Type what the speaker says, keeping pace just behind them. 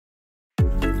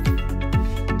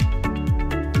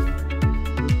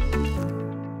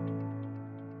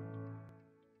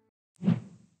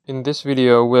In this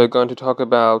video, we are going to talk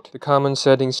about the Common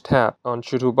Settings tab on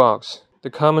CHITUBOX. The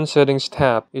Common Settings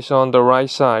tab is on the right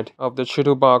side of the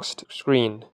CHITUBOX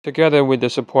screen, together with the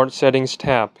Support Settings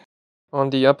tab. On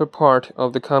the upper part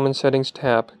of the Common Settings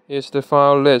tab is the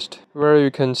file list, where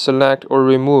you can select or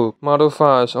remove model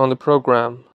files on the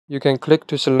program. You can click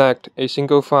to select a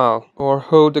single file, or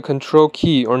hold the Control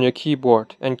key on your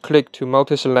keyboard and click to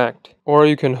multi-select, or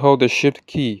you can hold the Shift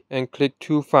key and click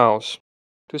two files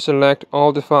to select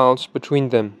all the files between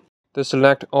them. The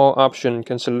Select All option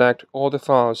can select all the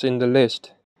files in the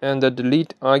list, and the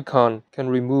Delete icon can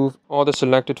remove all the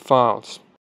selected files.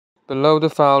 Below the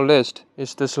file list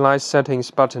is the Slide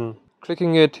Settings button.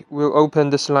 Clicking it will open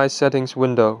the Slide Settings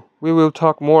window. We will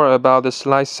talk more about the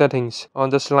Slide Settings on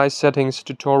the Slide Settings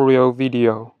tutorial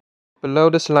video. Below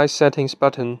the Slide Settings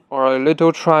button are a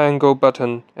little triangle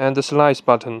button and the Slides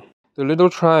button. The little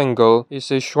triangle is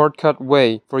a shortcut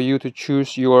way for you to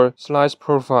choose your slice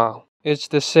profile. It's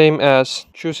the same as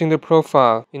choosing the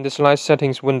profile in the Slide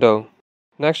Settings window.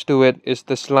 Next to it is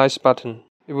the Slice button.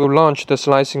 It will launch the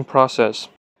slicing process.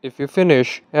 If you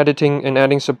finish editing and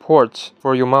adding supports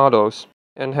for your models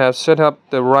and have set up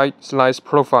the right slice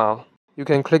profile, you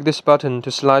can click this button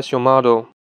to slice your model.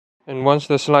 And once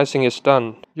the slicing is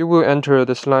done, you will enter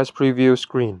the slice preview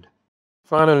screen.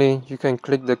 Finally, you can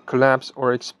click the Collapse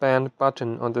or Expand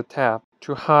button on the tab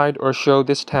to hide or show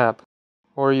this tab,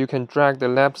 or you can drag the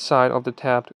left side of the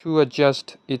tab to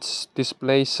adjust its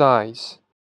display size.